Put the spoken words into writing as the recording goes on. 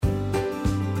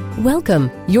Welcome.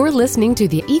 You're listening to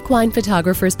the Equine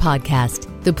Photographers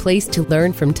Podcast, the place to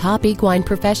learn from top equine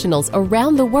professionals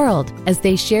around the world as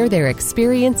they share their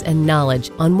experience and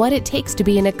knowledge on what it takes to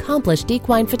be an accomplished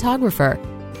equine photographer.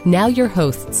 Now your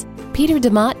hosts, Peter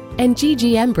DeMott and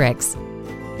Gigi Embrex.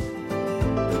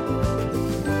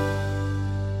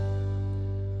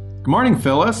 Good morning,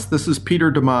 Phyllis. This is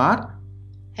Peter DeMott.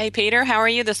 Hey, Peter. How are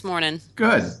you this morning?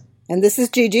 Good. And this is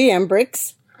Gigi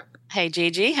Embrex. Hey,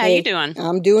 Gigi. How you doing?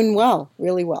 I'm doing well,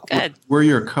 really well. Good. We're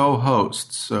your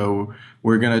co-hosts, so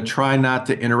we're going to try not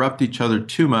to interrupt each other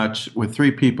too much. With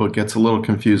three people, it gets a little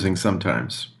confusing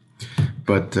sometimes.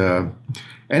 But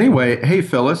anyway, hey,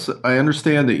 Phyllis, I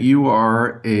understand that you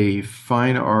are a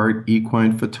fine art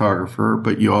equine photographer,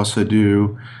 but you also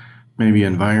do maybe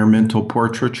environmental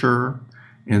portraiture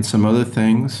and some other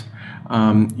things.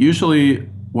 Usually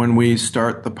when we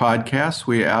start the podcast,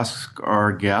 we ask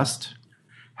our guest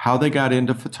how they got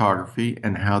into photography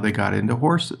and how they got into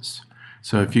horses.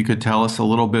 So if you could tell us a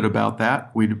little bit about that,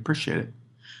 we'd appreciate it.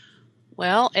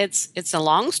 Well, it's a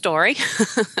long story,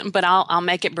 but I'll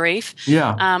make it brief.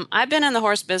 Yeah. I've been in the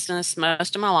horse business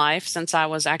most of my life since I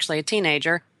was actually a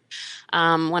teenager.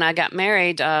 When I got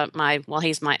married,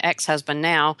 he's my ex-husband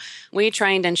now. We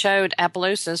trained and showed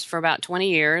Appaloosas for about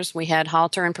 20 years. We had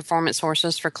halter and performance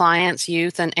horses for clients,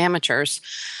 youth, and amateurs.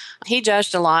 He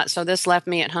judged a lot, so this left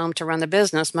me at home to run the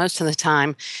business most of the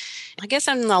time. I guess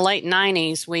in the late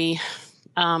 90s, we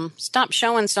stopped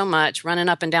showing so much, running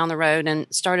up and down the road, and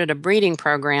started a breeding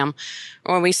program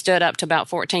where we stood up to about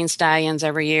 14 stallions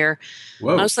every year.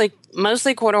 Whoa.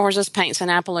 Mostly quarter horses, paints, and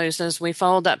Appaloosas. We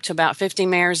foaled up to about 50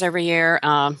 mares every year,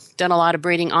 did a lot of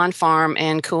breeding on farm,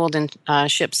 and cooled and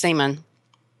shipped semen.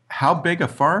 How big a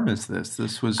farm is this?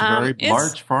 This was a very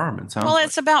large farm, it sounds like.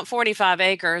 It's about 45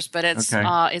 acres, but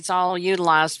it's all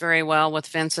utilized very well with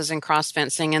fences and cross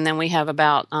fencing. And then we have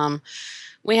about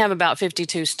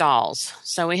 52 stalls.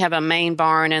 So we have a main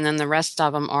barn, and then the rest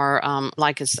of them are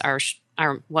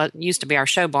our what used to be our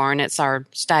show barn. It's our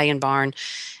stallion barn,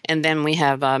 and then we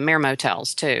have mare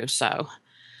motels too. So.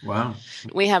 Wow.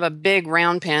 We have a big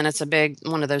round pen. It's a big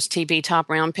one of those TP top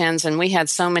round pens, and we had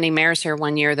so many mares here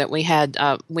one year that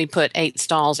we put 8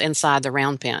 stalls inside the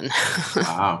round pen.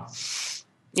 Wow.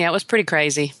 Yeah, it was pretty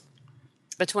crazy.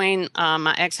 Between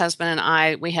my ex-husband and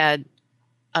I, we had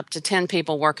up to 10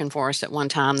 people working for us at one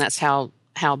time. That's how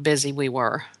busy we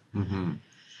were. Mm-hmm.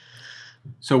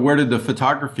 So where did the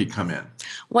photography come in?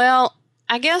 Well,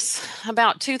 I guess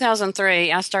about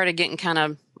 2003, I started getting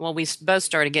we both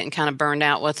started getting kind of burned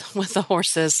out with the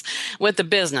horses, with the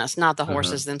business, not the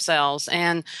horses themselves.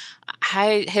 And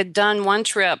I had done one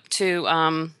trip to,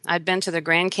 I'd been to the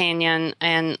Grand Canyon,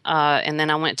 and then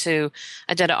I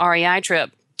did an REI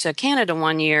trip to Canada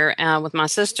one year with my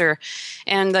sister,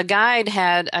 and the guide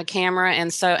had a camera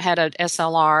and so had a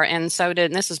SLR, and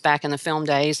this is back in the film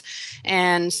days,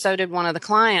 and so did one of the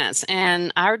clients.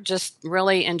 And I just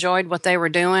really enjoyed what they were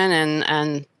doing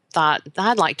and thought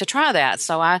I'd like to try that.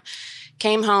 So I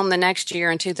came home the next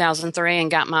year in 2003 and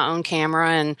got my own camera,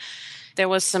 and there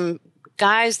was some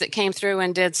guys that came through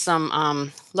and did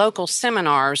some local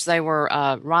seminars. They were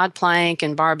Rod Plank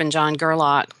and Barb and John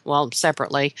Gerlach,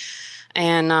 separately.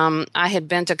 And I had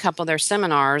been to a couple of their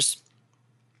seminars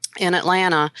in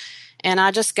Atlanta, and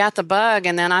I just got the bug.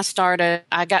 And then I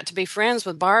got to be friends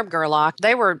with Barb Gerlach.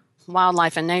 They were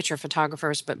wildlife and nature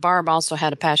photographers, but Barb also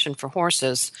had a passion for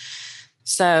horses.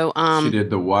 So she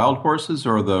did the wild horses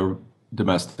or the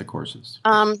domestic horses?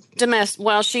 Domestic.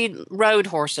 Well, she rode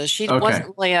horses. She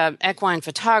wasn't really an equine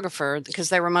photographer because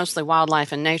they were mostly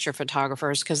wildlife and nature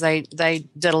photographers because they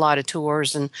did a lot of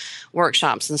tours and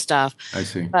workshops and stuff. I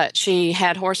see. But she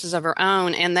had horses of her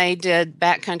own, and they did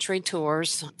backcountry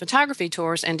tours, photography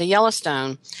tours into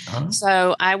Yellowstone. Uh-huh.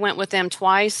 So I went with them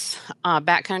twice,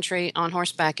 backcountry on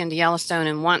horseback into Yellowstone,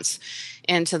 and once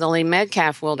into the Lee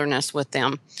Metcalf Wilderness with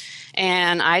them.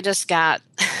 And I just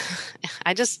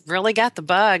really got the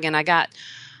bug, and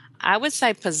I would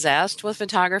say possessed with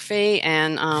photography.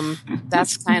 And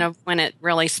that's kind of when it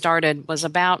really started, was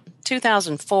about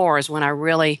 2004 is when I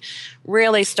really,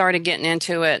 really started getting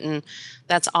into it. And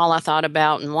that's all I thought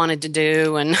about and wanted to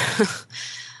do. And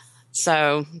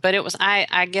so, but it was,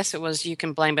 I guess it was, you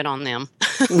can blame it on them.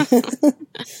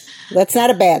 That's not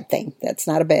a bad thing. That's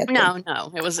not a bad thing.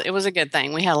 No, it was a good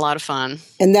thing. We had a lot of fun.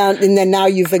 And then now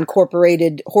you've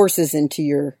incorporated horses into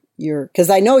your, because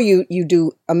I know you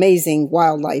do amazing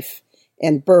wildlife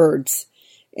and birds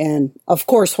and of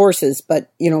course horses,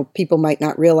 but people might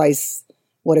not realize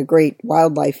what a great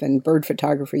wildlife and bird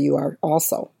photographer you are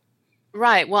also.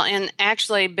 Right. Well, and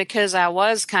actually, because I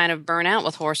was kind of burnt out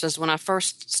with horses when I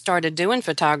first started doing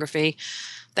photography,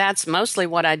 that's mostly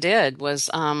what I did was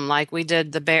like we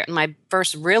did my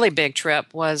first really big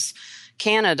trip was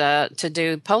Canada to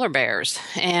do polar bears.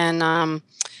 And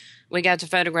we got to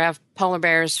photograph polar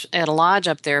bears at a lodge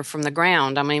up there from the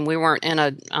ground. I mean, we weren't in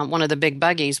one of the big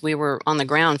buggies. We were on the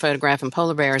ground photographing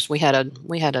polar bears. We had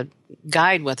a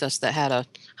guide with us that had a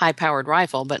high-powered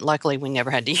rifle, but luckily we never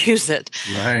had to use it.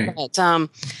 Right. But,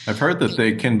 I've heard that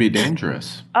they can be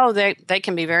dangerous. Oh, they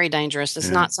can be very dangerous. It's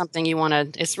not something you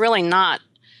want to. It's really not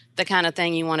the kind of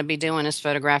thing you want to be doing is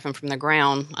photographing from the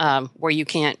ground where you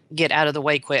can't get out of the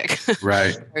way quick.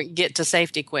 Right. Or get to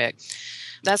safety quick.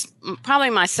 That's probably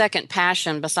my second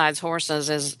passion besides horses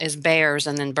is bears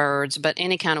and then birds, but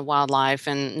any kind of wildlife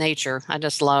and nature. I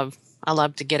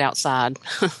love to get outside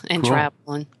and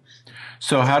travel.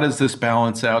 So how does this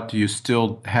balance out? Do you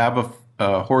still have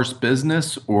a horse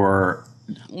business or?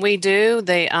 We do.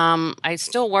 I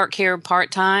still work here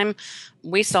part-time.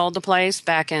 We sold the place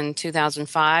back in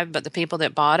 2005, but the people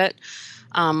that bought it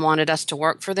wanted us to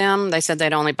work for them. They said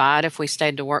they'd only buy it if we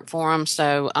stayed to work for them.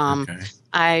 So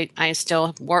I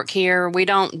still work here. We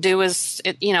don't do with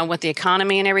the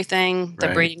economy and everything, the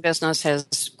breeding business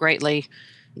has greatly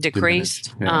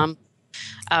decreased.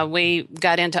 We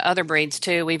got into other breeds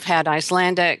too. We've had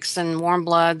Icelandics and warm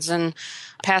bloods and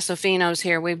Pasofinos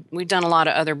here. We've done a lot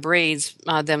of other breeds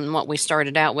than what we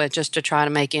started out with just to try to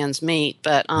make ends meet.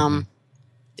 But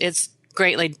it's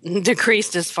greatly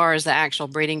decreased as far as the actual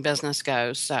breeding business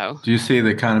goes. So, do you see the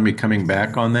economy coming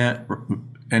back on that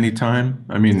anytime?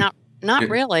 I mean, not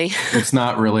really. It's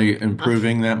not really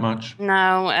improving that much.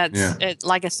 No,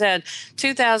 like I said,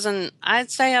 2000.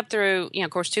 I'd say up through of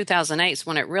course 2008 is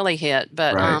when it really hit,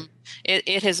 but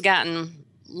it has gotten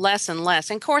less and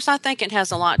less. And of course, I think it has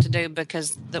a lot to do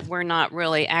because that we're not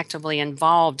really actively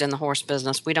involved in the horse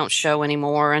business. We don't show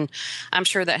anymore, and I'm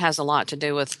sure that has a lot to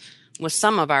do with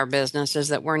some of our businesses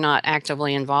that we're not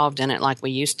actively involved in it like we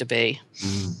used to be.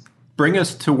 Bring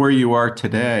us to where you are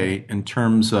today in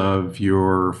terms of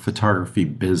your photography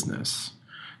business.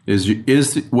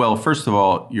 Well, first of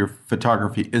all, your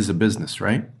photography is a business,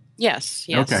 right? Yes.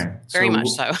 Okay. Very much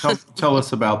so. Tell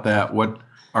us about that. What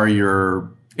are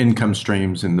your income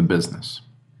streams in the business?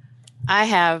 I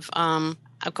have,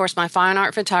 of course, my fine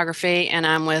art photography, and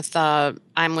I'm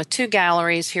with two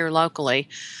galleries here locally.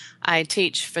 I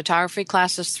teach photography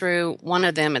classes through one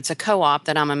of them. It's a co-op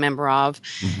that I'm a member of,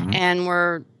 and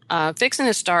we're fixing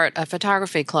to start a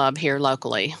photography club here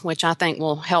locally, which I think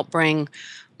will help bring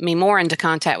me more into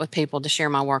contact with people to share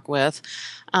my work with.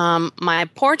 My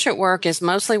portrait work is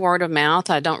mostly word of mouth.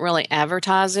 I don't really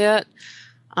advertise it.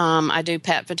 I do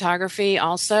pet photography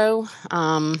also.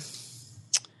 Do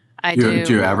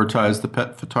you advertise the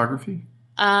pet photography?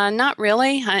 Not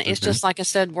really. It's just like I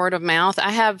said, word of mouth.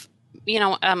 I have,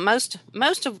 most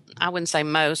of, I wouldn't say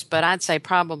most, but I'd say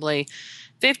probably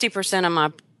 50% of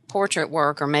my portrait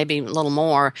work, or maybe a little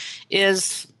more,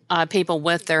 is people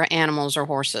with their animals or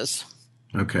horses.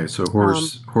 Okay, so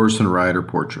horse and rider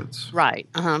portraits. Right.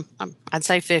 I'd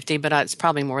say 50, but it's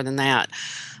probably more than that.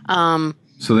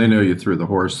 So they know you through the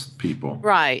horse people.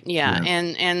 Right, yeah.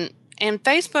 And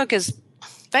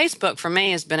Facebook for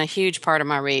me has been a huge part of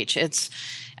my reach.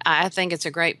 I think it's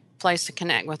a great place to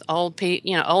connect with old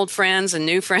friends and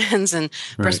new friends and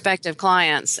prospective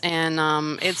clients. And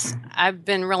I've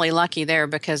been really lucky there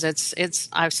because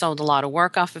I've sold a lot of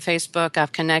work off of Facebook.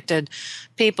 I've connected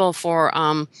people for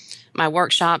my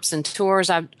workshops and tours.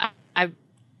 I've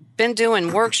been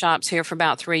doing workshops here for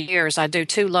about 3 years. I do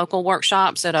 2 local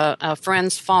workshops at a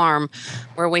friend's farm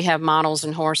where we have models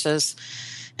and horses.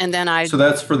 And then So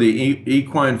that's for the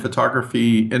equine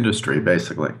photography industry,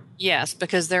 basically. Yes,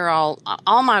 because they're all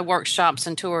my workshops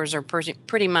and tours are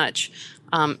pretty much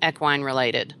equine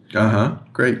related.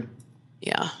 Great.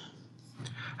 Yeah.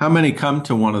 How many come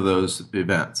to one of those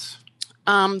events?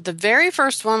 The very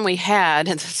first one we had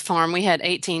at this farm, we had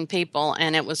 18 people,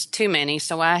 and it was too many.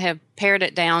 So I have pared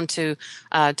it down to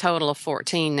a total of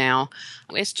 14 now.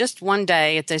 It's just one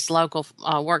day at this local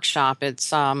workshop.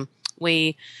 It's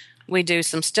we do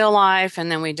some still life, and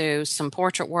then we do some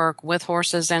portrait work with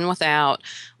horses and without.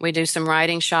 We do some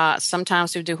riding shots.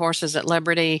 Sometimes we do horses at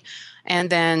liberty. And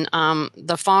then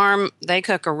the farm, they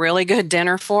cook a really good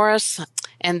dinner for us.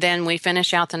 And then we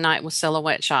finish out the night with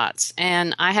silhouette shots.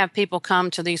 And I have people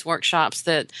come to these workshops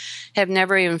that have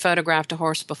never even photographed a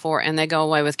horse before, and they go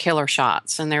away with killer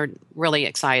shots, and they're really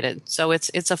excited. So it's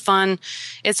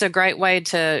a great way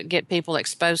to get people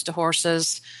exposed to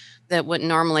horses that wouldn't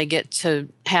normally get to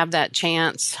have that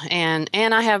chance. And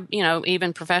I have,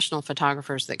 even professional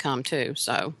photographers that come too.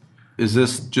 So is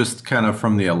this just kind of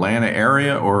from the Atlanta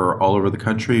area or all over the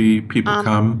country people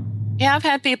come? Yeah, I've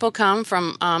had people come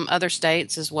from other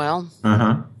states as well.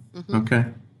 Uh-huh. Okay.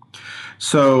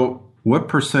 So what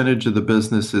percentage of the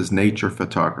business is nature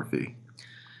photography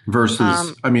versus,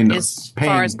 As far paying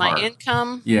as my part?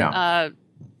 income, Yeah.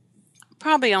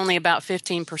 probably only about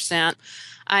 15%.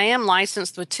 I am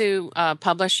licensed with two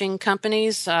publishing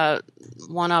companies.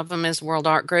 One of them is World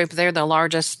Art Group. They're the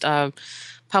largest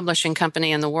publishing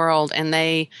company in the world, and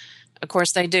of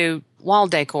course, they do wall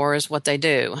decor is what they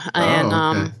do. And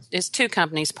Okay. it's two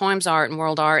companies, Poems Art and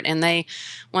World Art. And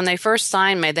when they first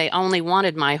signed me, they only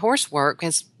wanted my horse work.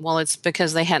 It's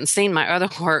because they hadn't seen my other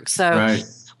work. So Right.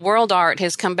 World Art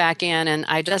has come back in, and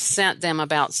I just sent them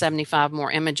about 75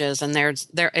 more images, and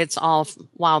it's all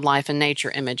wildlife and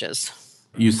nature images.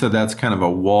 You said that's kind of a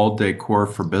wall decor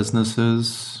for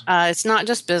businesses, It's not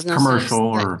just businesses. commercial,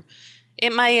 or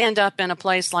It may end up in a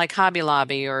place like Hobby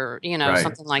Lobby or, Right.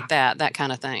 something like that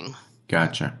kind of thing.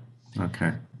 gotcha.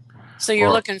 Okay. So you're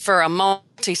Or- looking for a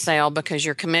multi-sale because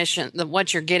your commission,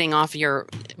 what you're getting off your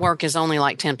work is only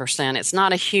like 10%. It's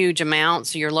not a huge amount,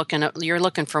 so you're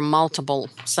looking for multiple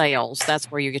sales. That's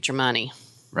where you get your money.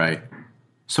 Right.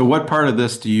 So what part of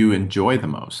this do you enjoy the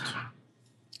most?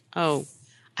 Oh,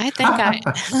 I think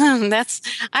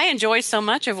I enjoy so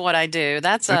much of what I do.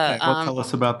 That's Okay. Well, tell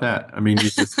us about that. I mean, you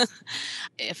just,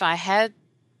 if I had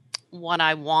what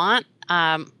I want,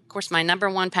 of course, my number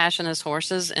one passion is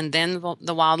horses and then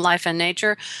the wildlife and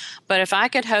nature. But if I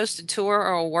could host a tour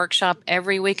or a workshop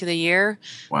every week of the year,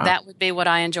 Wow. that would be what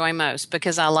I enjoy most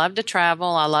because I love to travel.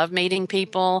 I love meeting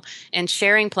people and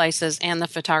sharing places and the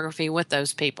photography with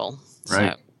those people.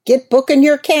 Right. Get booking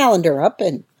your calendar up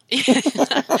and well,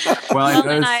 I Well,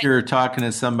 noticed you're talking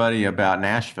to somebody about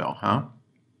Nashville, huh?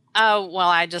 Oh, well,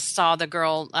 I just saw the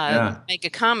girl Yeah. make a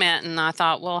comment and I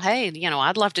thought, well, hey,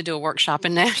 I'd love to do a workshop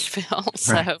in Nashville.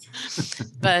 So, Right.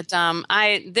 but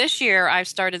this year I've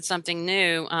started something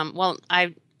new.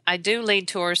 I do lead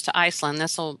tours to Iceland.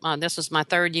 This was my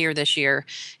third year this year,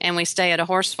 and we stay at a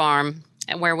horse farm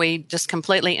where we just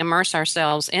completely immerse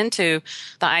ourselves into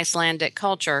the Icelandic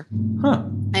culture. Huh.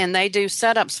 And they do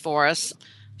setups for us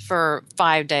for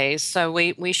 5 days. So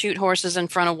we shoot horses in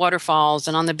front of waterfalls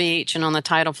and on the beach and on the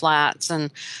tidal flats, and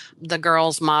the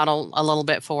girls model a little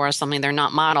bit for us. I mean, they're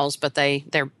not models, but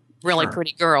they're really Sure.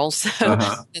 pretty girls. So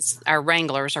Uh-huh. it's our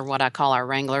wranglers, or what I call our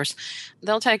wranglers.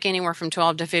 They'll take anywhere from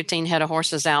 12 to 15 head of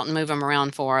horses out and move them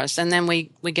around for us. And then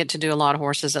we get to do a lot of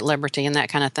horses at Liberty and that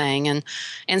kind of thing,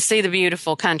 and see the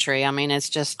beautiful country. I mean, it's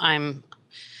just, I'm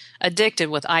addicted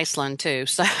with Iceland too.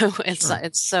 So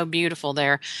it's so beautiful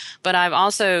there. But I've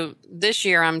also, this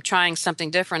year, I'm trying something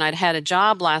different. I'd had a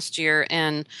job last year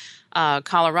in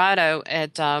Colorado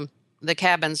at the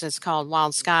cabins. It's called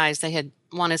Wild Skies. They had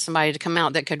wanted somebody to come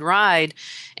out that could ride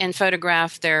and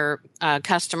photograph their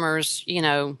customers,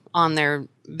 on their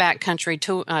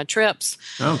backcountry trips.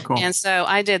 Oh, cool. And so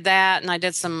I did that, and I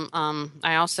did some.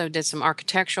 I also did some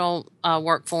architectural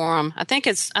work for them. I think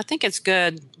it's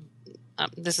good.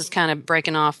 This is kind of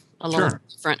breaking off a little Sure.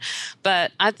 different,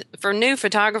 but for new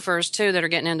photographers too that are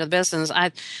getting into the business,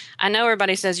 I know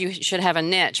everybody says you should have a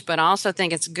niche, but I also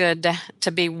think it's good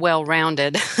to be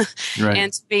well-rounded Right.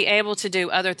 and to be able to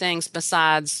do other things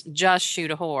besides just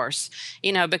shoot a horse.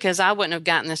 Because I wouldn't have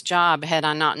gotten this job had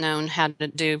I not known how to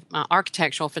do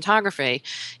architectural photography.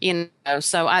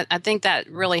 So I think that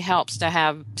really helps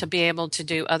to be able to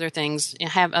do other things,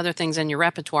 have other things in your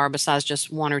repertoire besides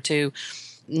just one or two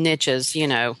niches,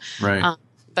 Right.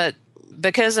 but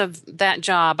because of that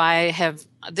job,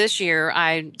 this year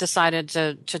I decided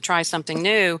to try something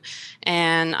new,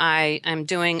 and I am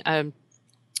doing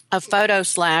a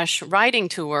photo/writing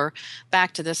tour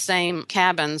back to the same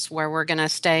cabins where we're going to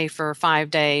stay for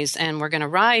 5 days, and we're going to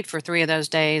ride for 3 of those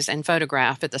days and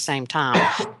photograph at the same time.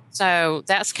 So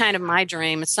that's kind of my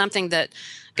dream. It's something that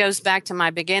goes back to my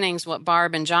beginnings, what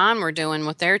Barb and John were doing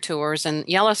with their tours in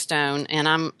Yellowstone,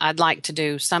 and I'd like to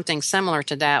do something similar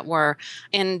to that, where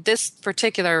in this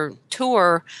particular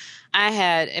tour, I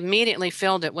had immediately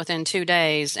filled it within 2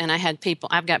 days, and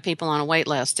I've got people on a wait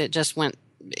list.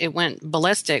 It went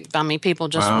ballistic. I mean, people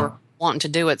just Wow. were wanting to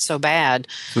do it so bad.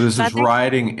 So this So I is think-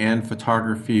 riding and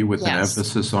photography with an Yes.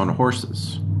 emphasis on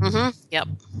horses. Yep.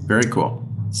 Very cool.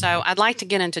 So I'd like to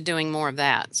get into doing more of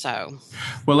that. So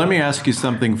Well, let me ask you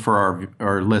something for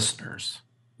our listeners.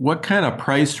 What kind of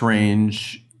price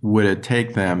range would it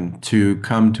take them to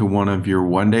come to one of your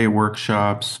one-day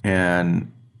workshops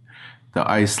and the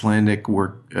Icelandic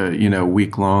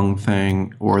week-long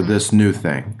thing, or this new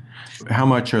thing? How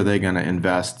much are they going to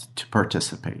invest to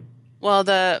participate? Well,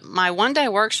 my one-day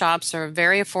workshops are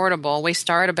very affordable. We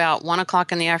start about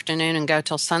 1:00 in the afternoon and go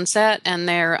till sunset, and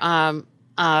they're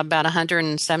about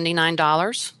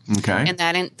 $179. Okay. And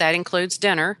that includes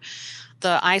dinner.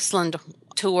 The Iceland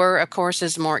tour, of course,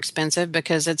 is more expensive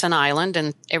because it's an island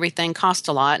and everything costs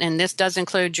a lot. And this does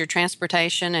include your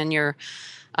transportation and your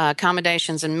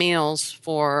accommodations and meals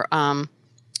for, I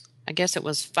guess it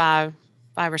was five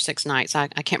or 6 nights. I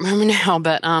can't remember now,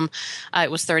 but it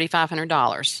was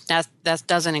 $3,500. That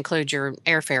doesn't include your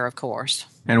airfare, of course.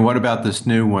 And what about this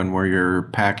new one where you're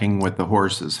packing with the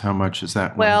horses? How much is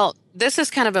that one? Well, this is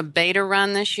kind of a beta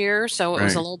run this year, so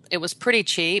it Right. it was pretty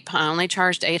cheap. I only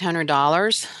charged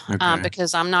 $800 Okay.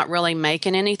 because I'm not really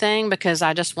making anything because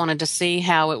I just wanted to see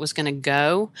how it was going to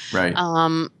go. Right.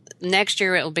 Next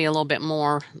year it will be a little bit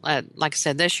more. Like I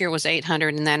said, this year was $800,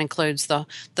 and that includes the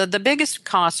biggest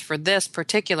cost for this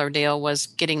particular deal was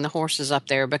getting the horses up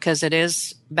there because it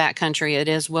is backcountry, it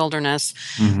is wilderness,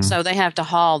 so they have to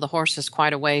haul the horses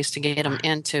quite a ways to get them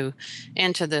into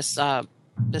this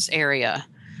area.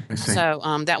 I see.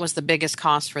 So that was the biggest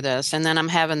cost for this. And then I'm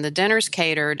having the dinners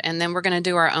catered, and then we're going to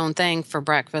do our own thing for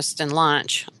breakfast and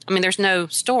lunch. I mean, there's no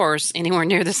stores anywhere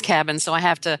near this cabin, so I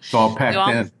have to It's all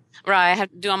packed in. Right, I have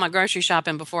to do all my grocery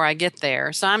shopping before I get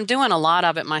there. So I'm doing a lot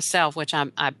of it myself, which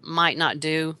I might not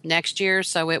do next year.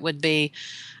 So it would be,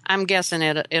 I'm guessing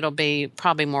it'll be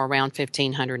probably more around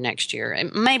 $1,500 next year.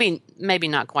 And maybe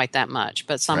not quite that much,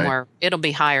 but somewhere it'll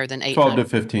be higher than $800. 12 to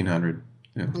 1,500.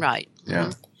 Yeah. Right.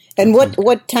 Yeah. And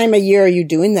what time of year are you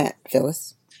doing that,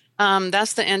 Phyllis?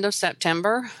 That's the end of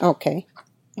September. Okay.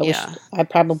 Yeah. I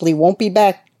probably won't be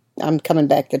back. I'm coming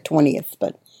back the 20th,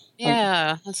 but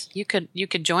Yeah, you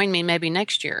could join me maybe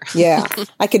next year. yeah,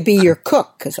 I could be your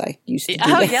cook because I used to do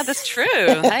Oh, that. yeah, that's true.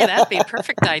 Hey, that'd be a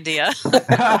perfect idea.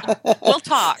 We'll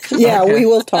talk. Yeah, we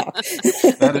will talk.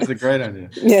 That is a great idea.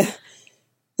 Yeah.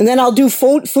 And then I'll do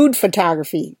food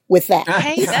photography with that.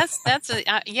 Hey,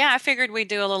 I figured we'd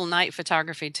do a little night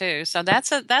photography too. So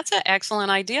that's an excellent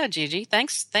idea, Gigi.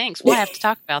 Thanks. We'll have to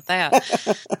talk about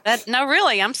that. No,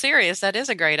 really, I'm serious. That is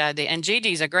a great idea. And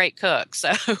Gigi's a great cook.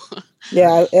 So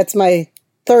Yeah, that's my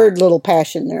third little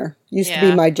passion there. Used to be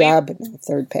Yeah, my job, but now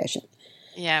third passion.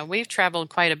 yeah, we've traveled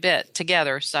quite a bit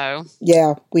together. So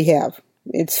Yeah, we have.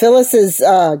 Phyllis is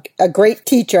a great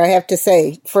teacher, I have to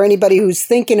say. For anybody who's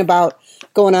thinking about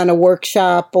going on a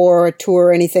workshop or a tour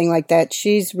or anything like that,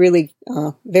 she's really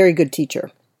a very good teacher.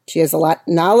 She has a lot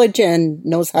of knowledge and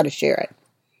knows how to share it.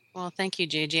 well, thank you,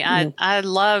 Gigi. I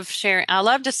love sharing. I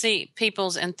love to see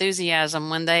people's enthusiasm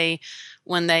when they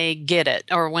get it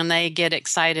or when they get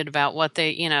excited about what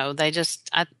they just,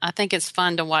 I think it's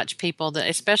fun to watch people that,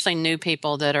 especially new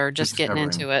people that are just getting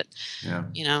into it, Yeah.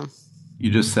 You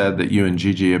You just said that you and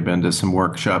Gigi have been to some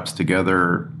workshops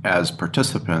together as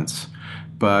participants,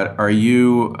 but are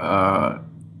you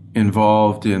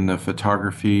involved in the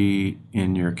photography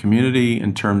in your community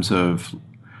in terms of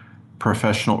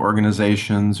professional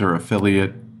organizations or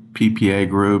affiliate PPA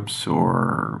groups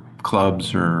or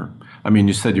clubs?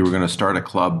 You said you were going to start a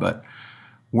club, but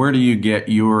where do you get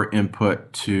your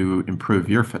input to improve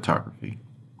your photography?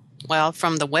 Well,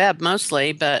 from the web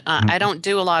mostly, but I don't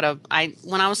do a lot of,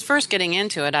 when I was first getting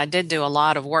into it, I did do a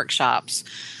lot of workshops.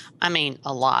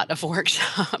 A lot of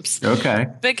workshops. Okay.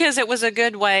 Because it was a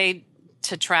good way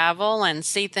to travel and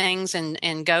see things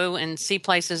and go and see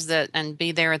places and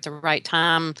be there at the right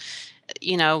time,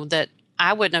 that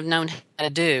I wouldn't have known how to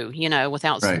do,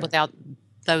 without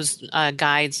those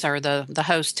guides or the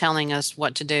host telling us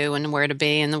what to do and where to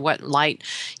be and what light,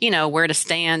 where to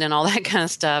stand and all that kind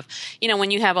of stuff. When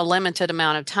you have a limited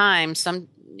amount of time,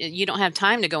 you don't have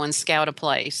time to go and scout a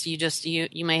place.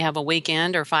 You may have a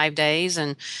weekend or 5 days,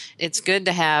 and it's good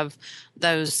to have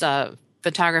those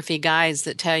photography guides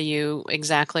that tell you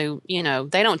exactly,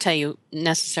 they don't tell you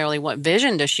necessarily what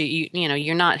vision to shoot.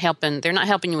 They're not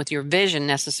helping you with your vision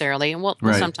necessarily.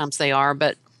 And sometimes they are,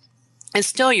 but it's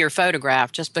still your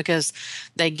photograph. Just because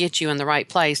they get you in the right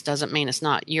place doesn't mean it's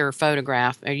not your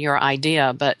photograph or your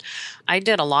idea. But I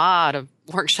did a lot of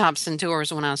workshops and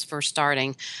tours when I was first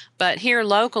starting. But here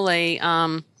locally,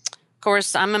 of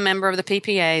course, I'm a member of the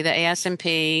PPA, the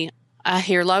ASMP.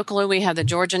 Here locally, we have the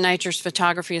Georgia Nature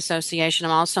Photography Association.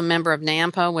 I'm also a member of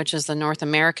NAMPA, which is the North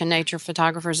American Nature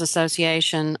Photographers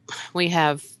Association. We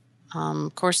have,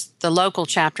 of course, the local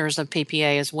chapters of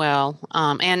PPA as well,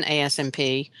 and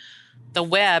ASMP. The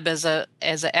web is an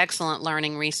excellent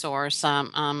learning resource.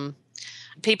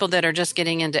 People that are just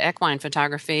getting into equine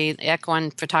photography,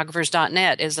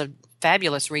 equinephotographers.net is a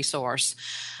fabulous resource.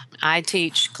 I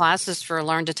teach classes for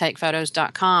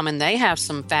learntotakephotos.com, and they have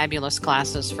some fabulous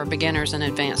classes for beginners and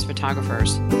advanced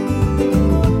photographers.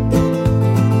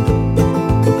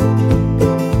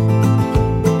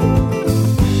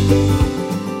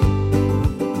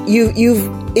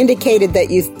 You've indicated that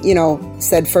you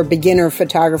said for beginner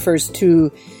photographers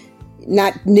to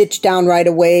not niche down right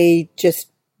away, just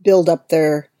build up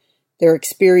their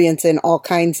experience in all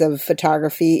kinds of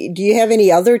photography. Do you have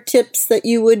any other tips that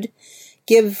you would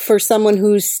give for someone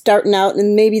who's starting out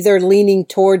and maybe they're leaning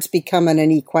towards becoming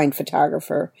an equine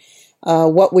photographer?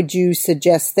 What would you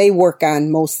suggest they work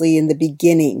on mostly in the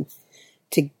beginning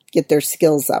to get their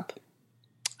skills up?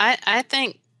 I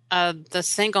think the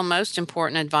single most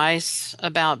important advice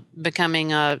about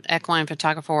becoming a equine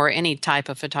photographer or any type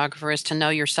of photographer is to know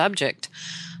your subject.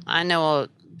 I know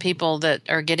people that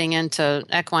are getting into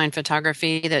equine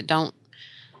photography that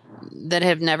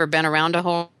have never been around a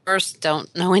horse,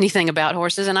 don't know anything about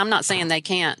horses, and I'm not saying they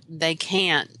can't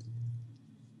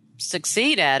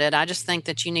succeed at it. I just think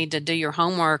that you need to do your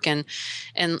homework and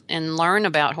learn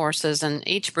about horses, and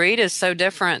each breed is so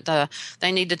different.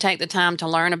 They need to take the time to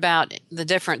learn about the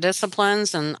different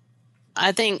disciplines. And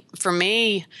I think for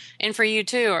me and for you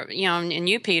too, and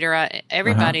you, Peter,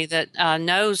 everybody that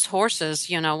knows horses,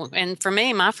 and for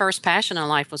me, my first passion in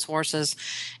life was horses,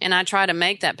 and I try to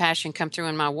make that passion come through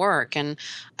in my work. And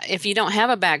if you don't have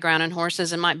a background in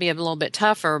horses, it might be a little bit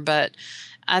tougher, but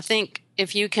I think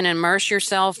if you can immerse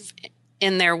yourself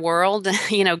in their world,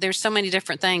 there's so many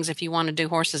different things if you want to do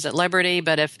horses at Liberty,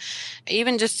 but if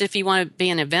you want to be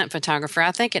an event photographer,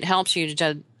 I think it helps you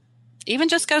to even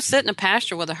just go sit in a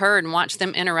pasture with a herd and watch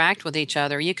them interact with each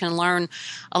other. You can learn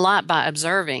a lot by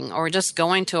observing, or just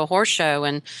going to a horse show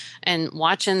and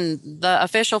watching the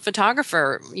official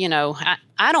photographer.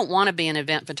 I don't want to be an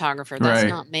event photographer. That's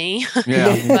not me.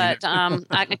 Yeah.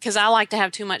 But because I like to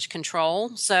have too much control,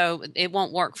 so it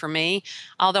won't work for me.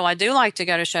 Although I do like to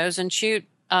go to shows and shoot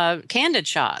candid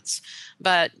shots.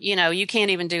 But, you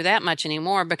can't even do that much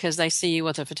anymore because they see you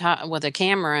with a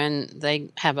camera and they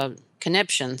have a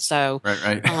conniption. So,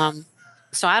 right.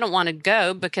 So I don't want to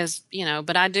go because,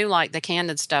 but I do like the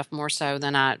candid stuff more so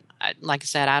than like I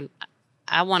said,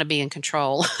 I want to be in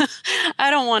control.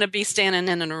 I don't want to be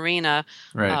standing in an arena.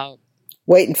 Right.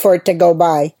 Waiting for it to go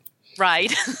by.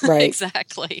 Right. Right.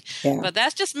 Exactly. Yeah. But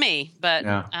that's just me. But,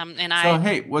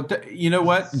 hey, you know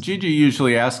what? Gigi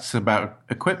usually asks about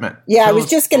equipment. Yeah, I was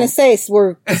just going to say, so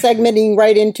we're segmenting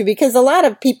right into, because a lot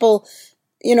of people,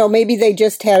 maybe they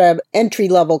just had an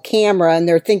entry-level camera and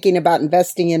they're thinking about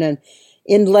investing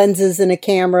in lenses and a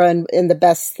camera and the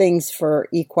best things for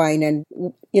equine. And,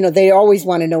 they always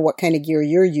want to know what kind of gear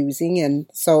you're using. And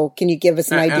so can you give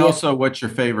us an idea? And also what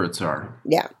your favorites are.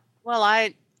 Yeah. Well,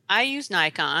 I use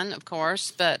Nikon, of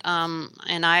course, but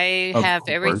and I have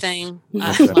everything.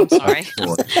 I'm sorry,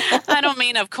 I don't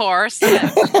mean of course.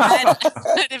 I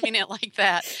didn't mean it like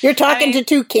that. You're talking to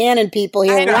two Canon people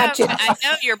here. Watch it. I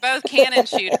know you're both Canon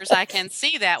shooters. I can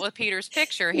see that with Peter's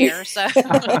picture here. So,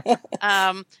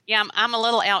 I'm a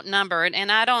little outnumbered,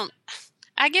 and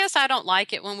I guess I don't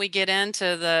like it when we get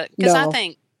into because I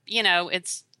think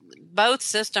it's. Both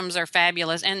systems are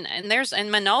fabulous, and there's in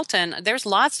Minolta, there's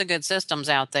lots of good systems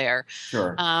out there.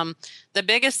 Sure. The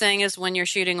biggest thing is when you're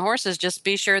shooting horses, just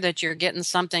be sure that you're getting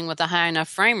something with a high enough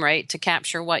frame rate to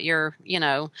capture what you're,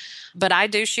 But I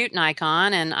do shoot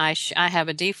Nikon, and I have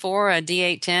a D4, a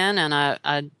D810, and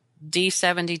a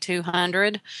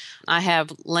D7200. I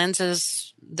have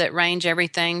lenses that range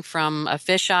everything from a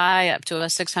fisheye up to a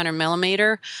 600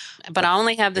 millimeter, but I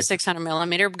only have the 600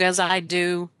 millimeter because I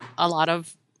do a lot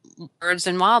of birds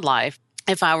and wildlife.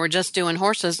 If I were just doing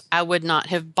horses, I would not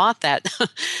have bought that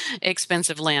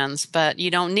expensive lens, but you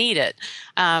don't need it.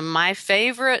 My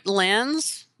favorite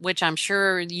lens, which I'm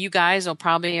sure you guys will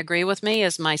probably agree with me,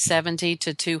 is my 70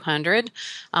 to 200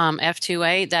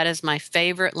 f2.8. That is my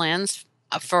favorite lens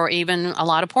for even a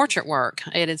lot of portrait work.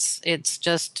 It's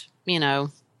just,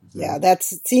 Yeah, that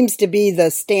seems to be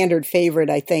the standard favorite,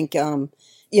 I think,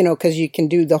 because you can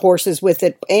do the horses with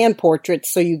it and portraits,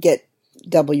 so you get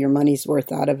double your money's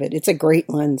worth out of it. It's a great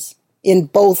lens in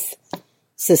both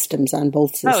systems, on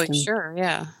both systems. Oh, sure,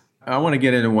 yeah. I want to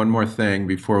get into one more thing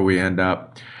before we end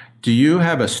up. Do you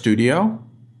have a studio?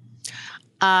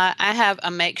 I have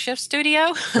a makeshift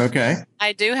studio. Okay.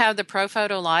 I do have the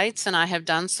Profoto lights, and I have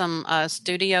done some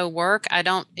studio work.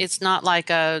 It's not like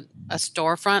a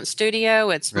storefront studio.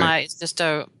 It's it's just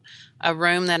a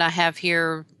room that I have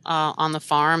here on the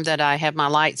farm that I have my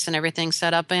lights and everything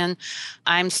set up in.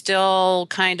 I'm still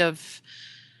kind of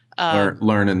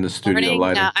learning the studio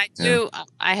lighting.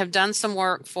 I have done some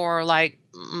work for like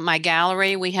my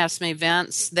gallery. We have some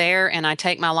events there, and I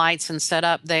take my lights and set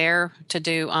up there to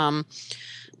do.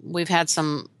 We've had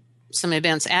some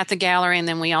events at the gallery, and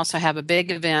then we also have a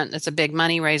big event. It's a big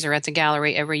money raiser at the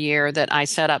gallery every year that I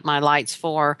set up my lights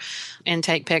for and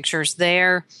take pictures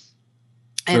there.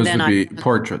 And Those then would be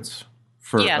portraits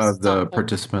Yes, of the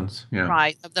participants. Yeah.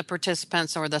 right, of the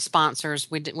participants or the sponsors.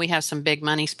 We have some big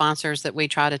money sponsors that we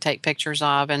try to take pictures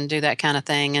of and do that kind of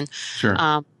thing. And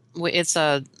Sure. it's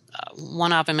a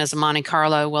one of them is a Monte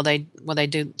Carlo. They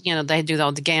do they do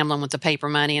all the gambling with the paper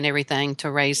money and everything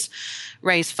to raise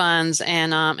funds.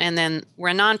 And then we're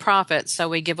a nonprofit, so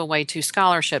we give away 2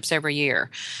 scholarships every year.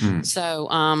 So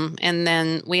and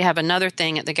then we have another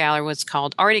thing at the gallery what's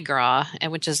called Artie Gras,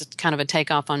 which is kind of a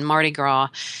takeoff on Mardi Gras.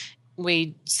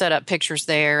 We set up pictures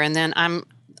there, and then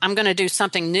I'm going to do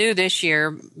something new this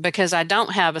year because I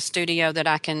don't have a studio that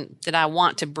I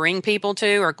want to bring people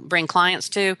to or bring clients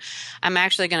to. I'm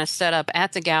actually going to set up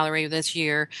at the gallery this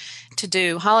year to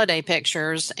do holiday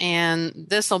pictures, and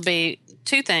this will be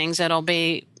 2 things. It'll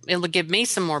give me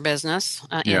some more business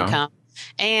income,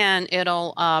 and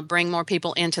it'll bring more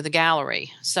people into the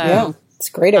gallery. So it's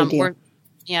a great idea.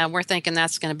 We're thinking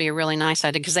that's going to be a really nice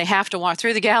idea because they have to walk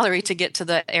through the gallery to get to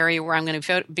the area where I'm going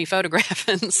to be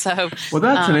photographing. So, well,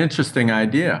 that's an interesting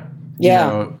idea.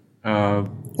 Yeah,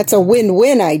 that's a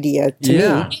win-win idea to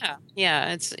me.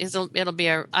 Yeah. It'll be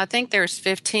I think there's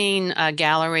 15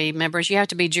 gallery members. You have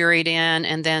to be juried in,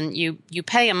 and then you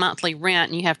pay a monthly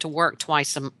rent, and you have to work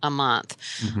twice a month.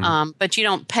 But you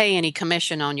don't pay any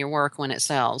commission on your work when it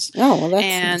sells. Oh, well,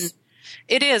 that's nice.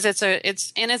 It is. It's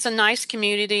a nice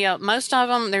community. Most of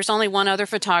them, there's only one other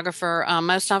photographer.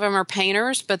 Most of them are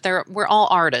painters, but we're all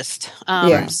artists.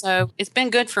 So it's been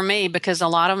good for me because a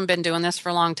lot of them have been doing this for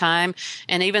a long time.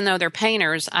 And even though they're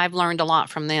painters, I've learned a lot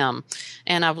from them,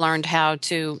 and I've learned how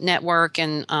to network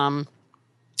and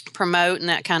promote and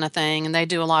that kind of thing. And they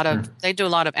do a lot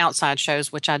of outside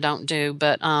shows, which I don't do,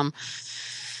 but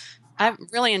I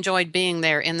really enjoyed being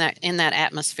there in that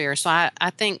atmosphere. So I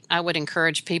think I would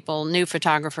encourage people, new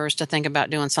photographers, to think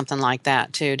about doing something like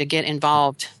that too, to get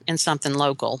involved in something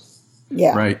local.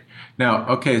 Yeah. Right. Now,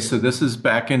 okay, so this is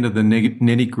back into the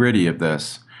nitty-gritty of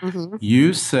this.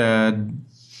 You said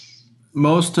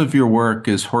most of your work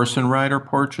is horse and rider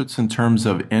portraits in terms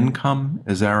of income.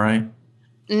 Is that right?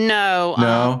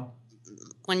 No.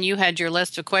 When you had your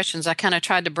list of questions, I kind of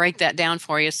tried to break that down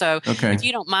for you. So if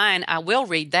you don't mind, I will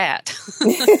read that.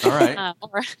 All right.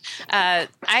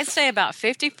 I'd say about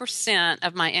 50%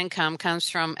 of my income comes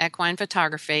from equine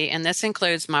photography, and this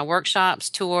includes my workshops,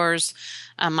 tours,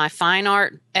 my fine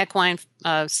art equine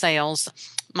sales,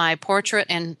 my portrait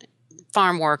and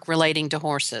farm work relating to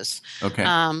horses. Okay.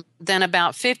 Then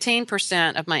about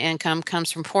 15% of my income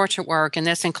comes from portrait work, and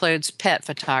this includes pet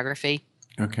photography.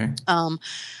 Okay.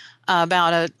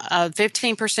 About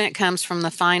 15% comes from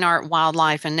the fine art,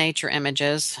 wildlife, and nature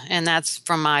images, and that's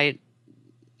from my,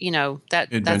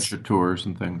 adventure tours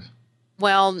and things.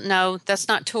 Well, no, that's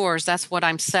not tours. That's what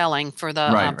I'm selling for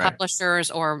the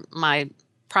publishers or my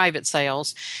private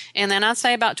sales. And then I'd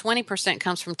say about 20%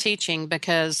 comes from teaching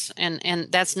because, and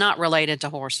that's not related to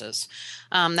horses.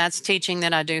 That's teaching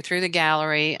that I do through the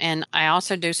gallery, and I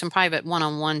also do some private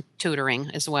one-on-one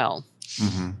tutoring as well.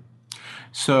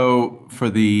 So for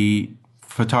the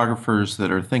photographers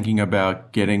that are thinking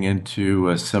about getting into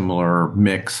a similar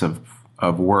mix of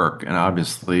work, and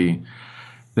obviously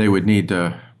they would need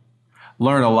to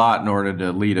learn a lot in order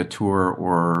to lead a tour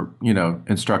or,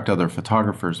 instruct other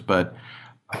photographers. But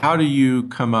how do you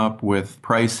come up with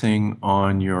pricing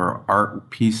on your art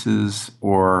pieces,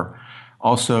 or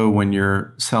also when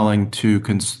you're selling to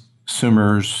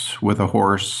consumers with a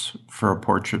horse for a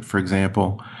portrait, for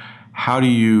example? How do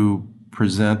you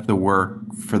present the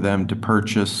work for them to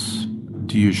purchase?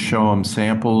 Do you show them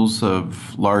samples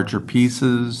of larger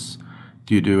pieces?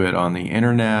 Do you do it on the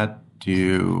internet? Do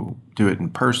you do it in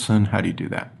person? How do you do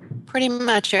that? Pretty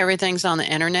much everything's on the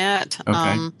internet.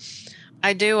 Okay.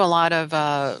 I do a lot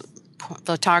of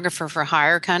photographer for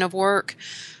hire kind of work,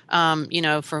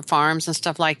 for farms and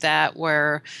stuff like that,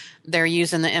 where they're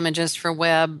using the images for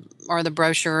web or the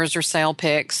brochures or sale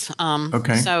pics.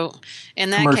 Okay. So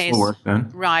in that Commercial case, work, then.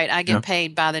 Right, I get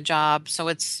paid by the job. So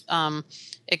it's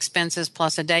expenses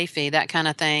plus a day fee, that kind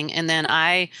of thing. And then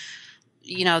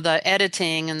the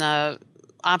editing and the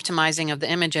optimizing of the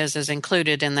images is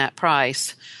included in that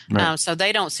price. Right. So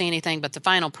they don't see anything but the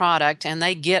final product, and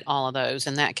they get all of those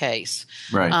in that case.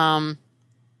 Right.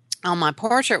 On my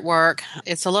portrait work,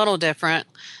 it's a little different.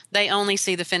 They only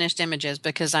see the finished images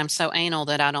because I'm so anal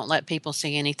that I don't let people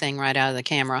see anything right out of the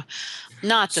camera.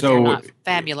 Not that they're not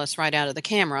fabulous right out of the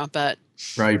camera, but...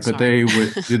 Right, but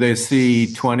do they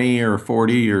see 20 or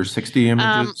 40 or 60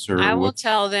 images? I will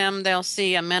tell them they'll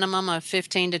see a minimum of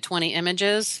 15 to 20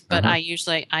 images, but I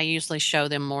usually show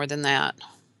them more than that.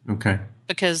 Okay.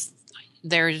 Because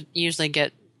they usually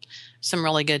get some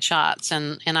really good shots.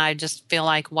 And I just feel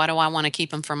like, why do I want to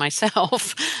keep them for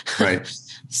myself? Right.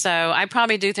 So I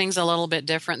probably do things a little bit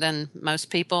different than most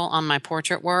people on my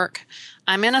portrait work.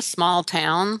 I'm in a small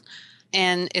town,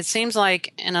 and it seems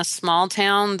like in a small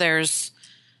town there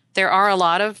are a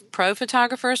lot of pro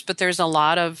photographers, but there's a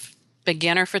lot of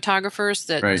beginner photographers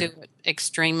that Right. do it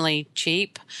extremely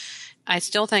cheap. I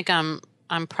still think I'm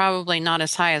probably not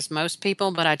as high as most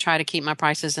people, but I try to keep my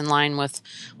prices in line with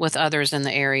others in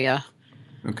the area.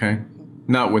 Okay.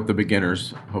 Not with the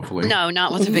beginners, hopefully. No,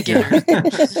 not with the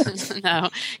beginners. No,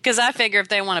 because I figure if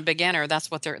they want a beginner, that's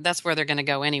where they're going to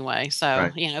go anyway. So,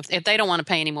 Right. If they don't want to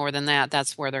pay any more than that,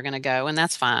 that's where they're going to go, and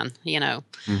that's fine.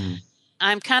 Mm-hmm.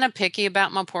 I'm kind of picky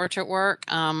about my portrait work.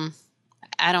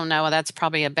 I don't know. That's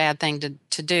probably a bad thing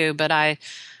to do, but I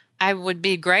would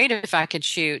be great if I could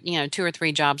shoot, 2 or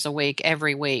 3 jobs a week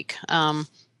every week.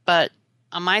 But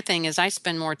my thing is I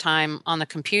spend more time on the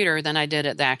computer than I did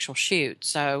at the actual shoot.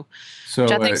 So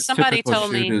I think somebody typical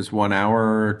told shoot me is 1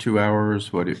 hour or 2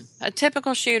 hours. What do you? a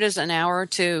typical shoot is an hour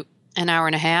to an hour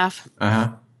and a half,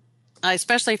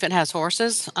 especially if it has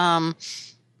horses. And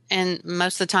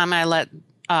most of the time I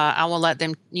will let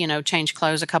them, change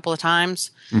clothes a couple of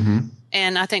times. Mm-hmm.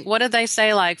 And I think, what did they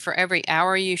say? Like for every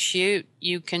hour you shoot,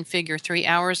 you can figure 3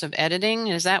 hours of editing.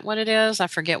 Is that what it is? I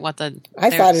forget what I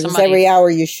thought it was every hour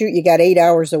you shoot, you got 8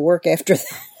 hours of work after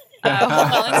that.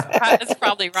 Well, it's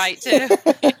probably right too.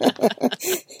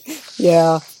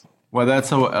 Yeah. Well,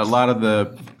 that's a lot of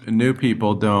the new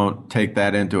people don't take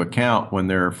that into account when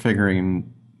they're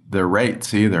figuring their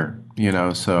rates either.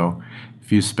 So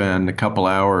if you spend a couple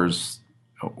hours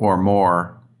or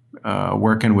more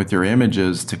working with your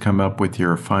images to come up with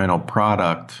your final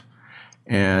product,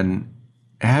 and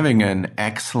having an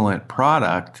excellent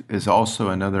product is also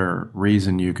another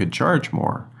reason you could charge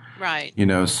more. Right.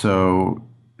 So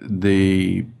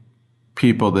the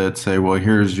people that say, well,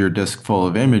 here's your disc full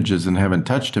of images and haven't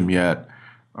touched them yet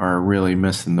are really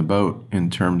missing the boat in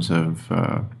terms of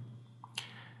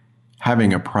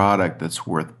having a product that's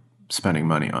worth spending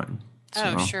money on.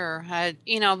 Oh, sure. A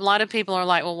lot of people are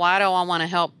like, well, why do I want to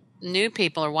help new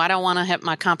people, or why do I want to help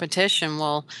my competition?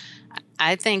 Well,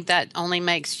 I think that only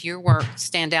makes your work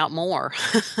stand out more.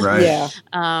 Right. Yeah.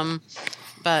 And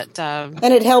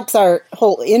it helps our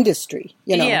whole industry,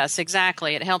 Yes,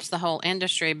 exactly. It helps the whole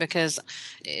industry, because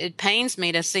it pains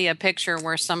me to see a picture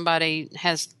where somebody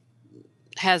has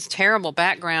terrible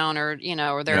background, or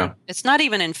it's not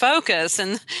even in focus,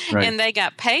 and Right. and they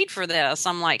got paid for this.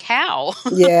 I'm like, how?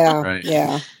 Yeah. Right.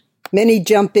 Yeah. Many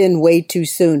jump in way too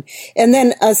soon. And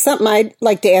then something I'd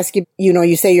like to ask you,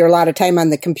 you say you're a lot of time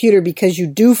on the computer because you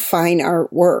do fine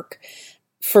art work.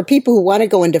 For people who want to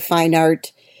go into fine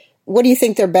art, what do you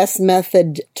think their best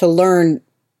method to learn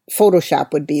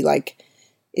Photoshop would be? Like,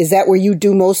 is that where you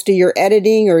do most of your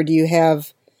editing, or do you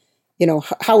have,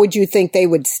 how would you think they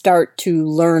would start to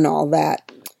learn all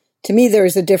that? To me,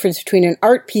 there's a difference between an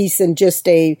art piece and just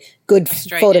a good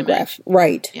photograph. Image.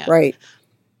 Right, Yeah. right.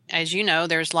 As you know,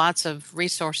 there's lots of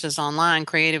resources online.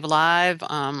 Creative Live,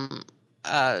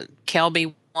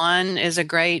 Kelby One is a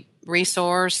great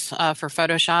resource for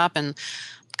Photoshop, and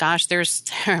gosh, there's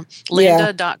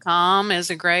lynda.com is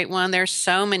a great one. There's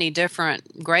so many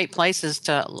different great places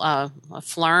to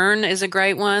Flern is a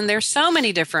great one. There's so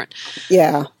many different.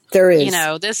 Yeah, there is.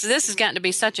 This has gotten to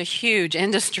be such a huge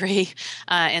industry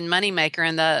and moneymaker,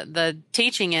 and the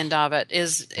teaching end of it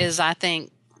is I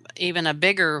think even a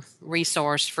bigger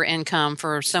resource for income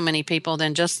for so many people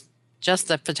than just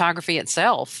the photography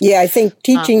itself. Yeah, I think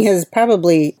teaching has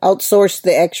probably outsourced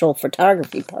the actual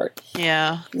photography part.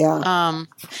 Yeah. Yeah.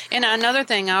 And another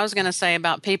thing I was going to say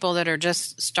about people that are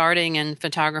just starting in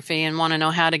photography and want to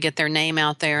know how to get their name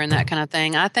out there and that kind of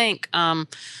thing, I think,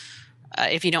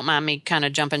 if you don't mind me kind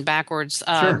of jumping backwards,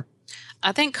 Sure.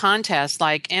 I think contests,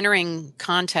 like entering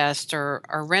contests, are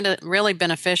really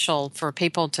beneficial for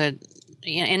people to,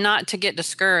 and not to get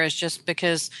discouraged just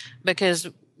because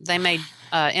they may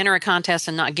enter a contest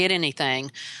and not get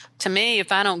anything. To me,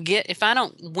 if I don't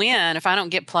win, if I don't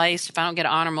get placed, if I don't get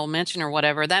an honorable mention or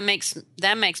whatever, that makes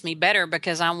me better,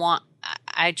 because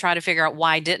I try to figure out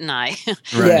why didn't I,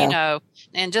 Right. Yeah.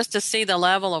 And just to see the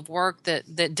level of work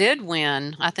that did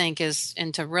win, I think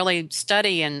and to really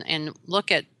study and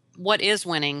look at what is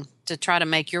winning to try to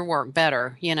make your work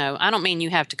better. I don't mean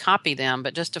you have to copy them,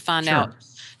 but just to find Sure. out,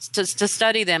 to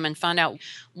study them and find out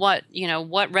what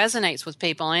resonates with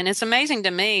people. And it's amazing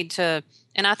to me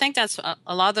and I think that's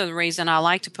a lot of the reason I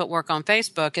like to put work on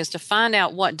Facebook, is to find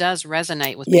out what does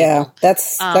resonate with Yeah, people.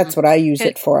 that's what I use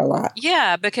it for a lot.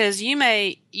 Yeah, because you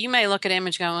may look at an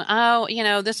image going,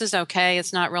 oh, this is okay,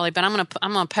 it's not really, but I'm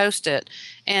gonna post it,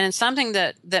 and it's something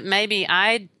that maybe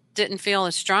I didn't feel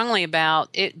as strongly about,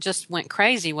 it just went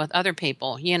crazy with other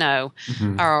people,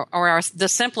 Mm-hmm. the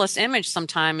simplest image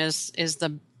sometimes is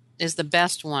the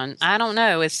best one. I don't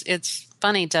know. It's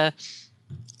funny I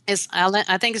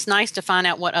think it's nice to find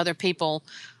out what other people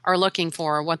are looking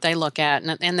for, what they look at,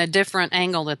 and the different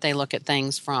angle that they look at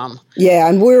things from. Yeah,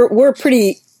 and we're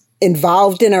pretty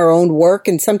involved in our own work,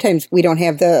 and sometimes we don't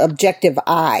have the objective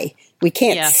eye. We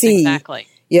can't see, exactly.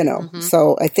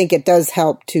 So I think it does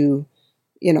help to,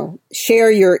 share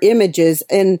your images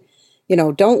and,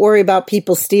 don't worry about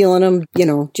people stealing them,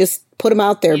 just put them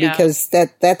out there because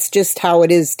that's just how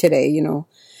it is today,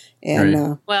 And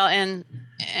right. Well, and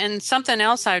something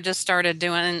else I've just started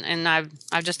doing, and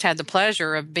I've just had the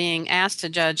pleasure of being asked to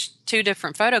judge 2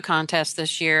 different photo contests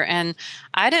this year, and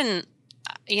I didn't,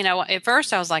 at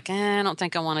first I was like, I don't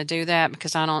think I want to do that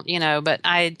because I don't, but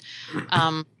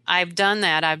I've done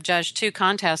that. I've judged 2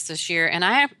 contests this year, and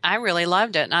I really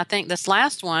loved it. And I think this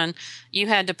last one, you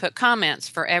had to put comments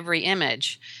for every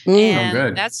image,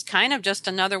 and that's kind of just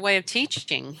another way of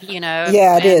teaching,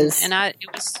 Yeah, it is. And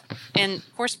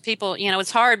of course, people,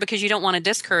 it's hard because you don't want to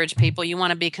discourage people. You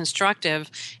want to be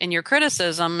constructive in your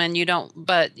criticism, and you don't.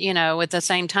 But at the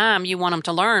same time, you want them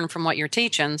to learn from what you're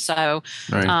teaching. So,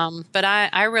 right. But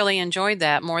I really enjoyed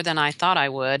that more than I thought I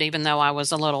would, even though I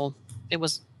was it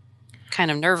was kind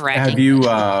of nerve-wracking. Have you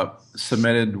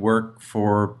submitted work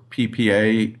for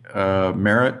PPA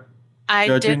merit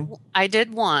judging? I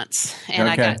did once,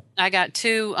 and I got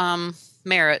 2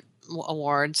 merit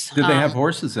awards. Did they have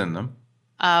horses in them?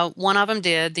 One of them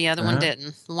did, the other one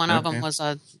didn't. One of them was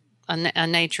a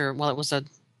nature. Well, it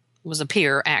was a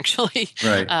pier actually,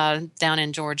 right. Down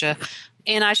in Georgia.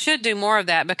 And I should do more of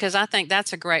that because I think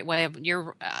that's a great way of they're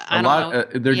doing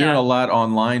a lot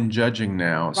online judging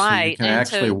now, so right. you can and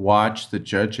actually watch the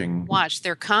judging. Watch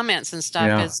their comments and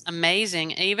stuff is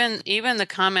amazing. Even the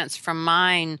comments from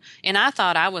mine, and I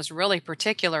thought I was really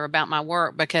particular about my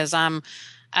work because I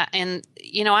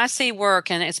see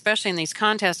work, and especially in these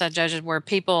contests I judged where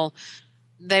people,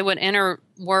 they would enter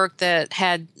work that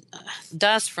had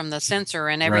dust from the sensor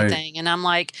and everything, and I'm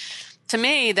like, to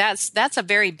me, that's a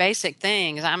very basic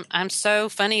thing. I'm so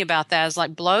funny about that. It's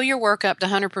like, blow your work up to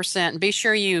 100% and be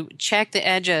sure you check the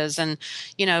edges and,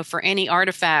 for any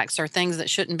artifacts or things that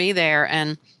shouldn't be there.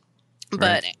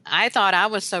 But I thought I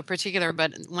was so particular.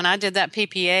 But when I did that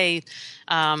PPA,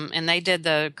 and they did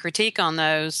the critique on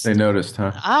those, they noticed,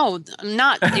 huh? Oh,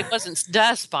 it wasn't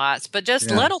dust spots, but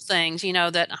just little things,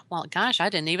 that. Well, gosh, I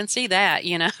didn't even see that,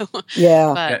 Yeah.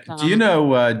 But, do you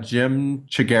know Jim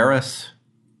Chigueras?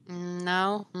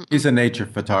 No. He's a nature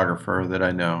photographer that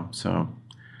I know. So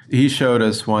he showed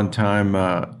us one time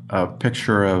a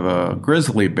picture of a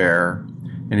grizzly bear,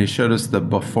 and he showed us the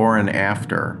before and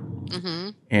after. Mm-hmm.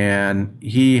 And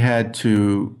he had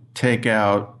to take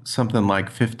out something like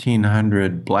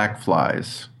 1,500 black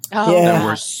flies that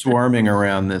were swarming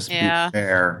around this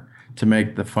bear to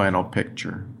make the final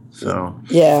picture. So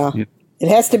it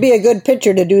has to be a good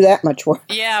picture to do that much work.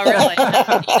 Yeah, really.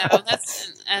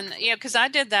 Because I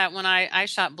did that when I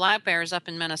shot black bears up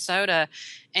in Minnesota,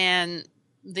 and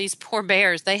these poor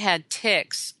bears, they had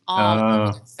ticks all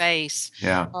over their face.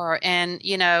 Yeah. And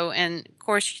of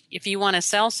course, if you want to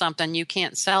sell something, you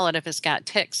can't sell it if it's got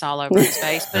ticks all over its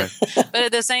face. But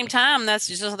at the same time, that's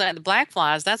just that the black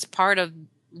flies, that's part of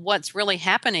what's really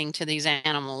happening to these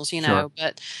animals, Sure.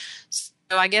 But so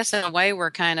I guess in a way we're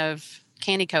kind of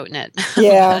candy coating it.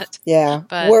 Yeah,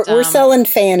 But we're selling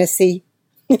fantasy.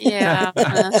 Yeah,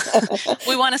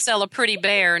 we want to sell a pretty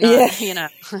bear, not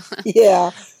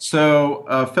Yeah.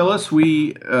 So, Phyllis,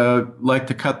 we like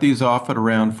to cut these off at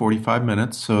around 45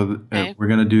 minutes, so we're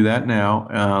going to do that now.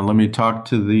 Let me talk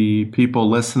to the people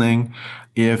listening.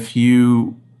 If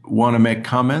you want to make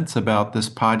comments about this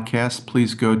podcast,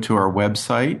 please go to our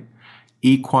website,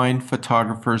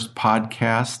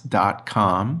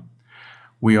 equinephotographerspodcast.com.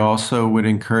 We also would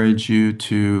encourage you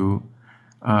to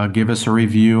give us a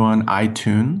review on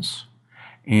iTunes.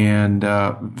 And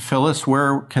Phyllis,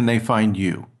 where can they find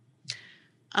you?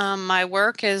 My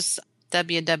work is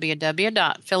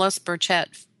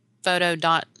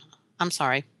www.phyllisburchettphoto. I'm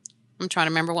sorry. I'm trying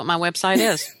to remember what my website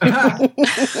is.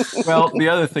 Well, the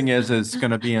other thing is it's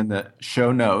going to be in the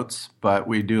show notes, but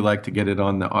we do like to get it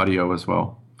on the audio as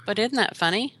well. But isn't that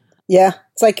funny? Yeah.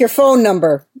 It's like your phone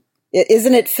number.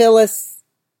 Isn't it, Phyllis?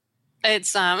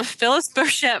 It's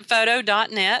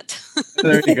phyllisburchettphoto.net.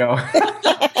 There you go.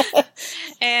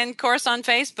 And of course on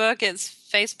Facebook, it's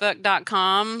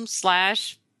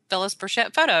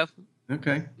facebook.com/phyllisburchettphoto.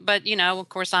 Okay. But, of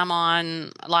course, I'm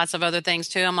on lots of other things,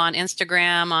 too. I'm on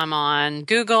Instagram. I'm on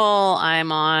Google.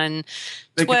 I'm on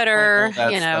Twitter.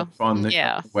 Stuff on the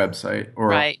website. Or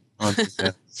Right. on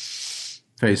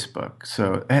Facebook.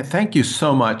 So thank you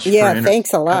so much. Yeah,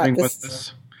 thanks a lot. With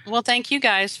us. Well, thank you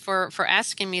guys for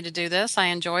asking me to do this. I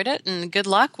enjoyed it, and good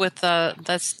luck with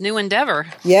this new endeavor.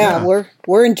 Yeah,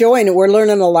 we're enjoying it. We're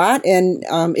learning a lot, and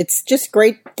it's just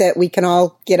great that we can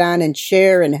all get on and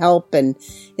share and help. And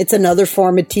it's another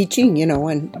form of teaching,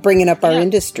 and bringing up our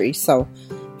industry. So,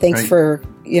 thanks for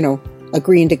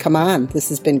agreeing to come on. This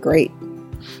has been great.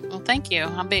 Well, thank you.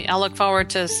 I look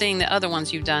forward to seeing the other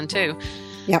ones you've done too.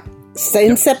 Yep,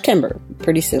 in September,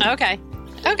 pretty soon. Okay.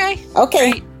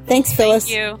 Great. Thanks, Phyllis.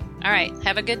 Thank you. All right.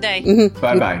 Have a good day. Mm-hmm.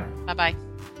 Bye-bye. Bye-bye.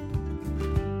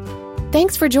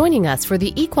 Thanks for joining us for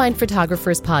the Equine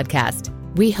Photographers Podcast.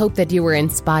 We hope that you were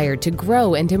inspired to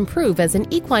grow and improve as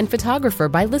an equine photographer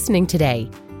by listening today.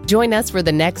 Join us for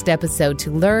the next episode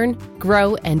to learn,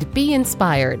 grow, and be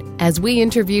inspired as we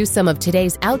interview some of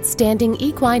today's outstanding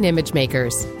equine image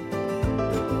makers.